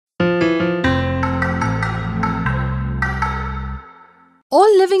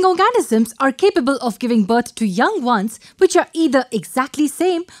living organisms are capable of giving birth to young ones which are either exactly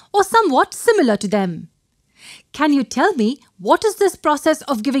same or somewhat similar to them. Can you tell me what is this process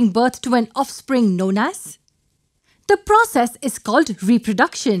of giving birth to an offspring known as? The process is called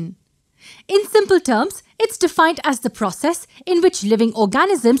reproduction. In simple terms, it's defined as the process in which living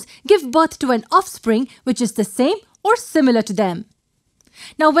organisms give birth to an offspring which is the same or similar to them.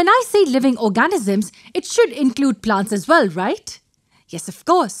 Now, when I say living organisms, it should include plants as well, right? Yes, of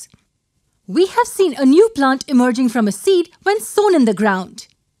course. We have seen a new plant emerging from a seed when sown in the ground.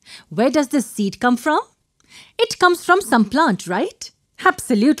 Where does this seed come from? It comes from some plant, right?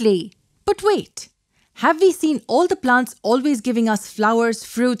 Absolutely. But wait, have we seen all the plants always giving us flowers,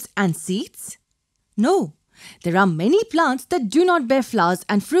 fruits and seeds? No, there are many plants that do not bear flowers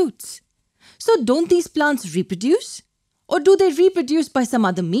and fruits. So don't these plants reproduce? Or do they reproduce by some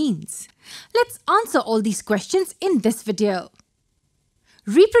other means? Let's answer all these questions in this video.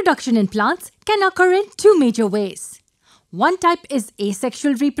 Reproduction in plants can occur in two major ways. One type is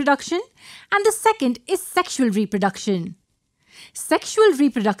asexual reproduction and the second is sexual reproduction. Sexual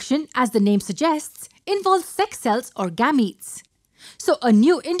reproduction, as the name suggests, involves sex cells or gametes. So a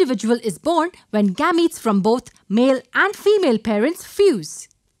new individual is born when gametes from both male and female parents fuse.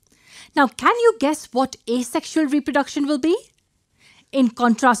 Now, can you guess what asexual reproduction will be? In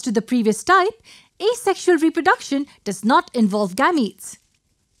contrast to the previous type, asexual reproduction does not involve gametes.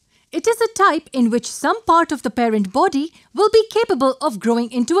 It is a type in which some part of the parent body will be capable of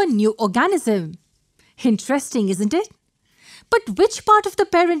growing into a new organism. Interesting, isn't it? But which part of the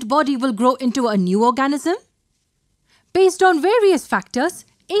parent body will grow into a new organism? Based on various factors,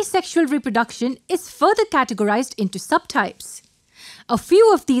 asexual reproduction is further categorized into subtypes. A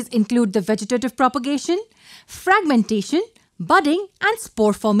few of these include the vegetative propagation, fragmentation, budding, and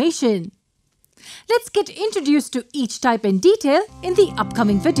spore formation. Let's get introduced to each type in detail in the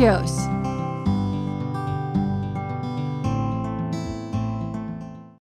upcoming videos.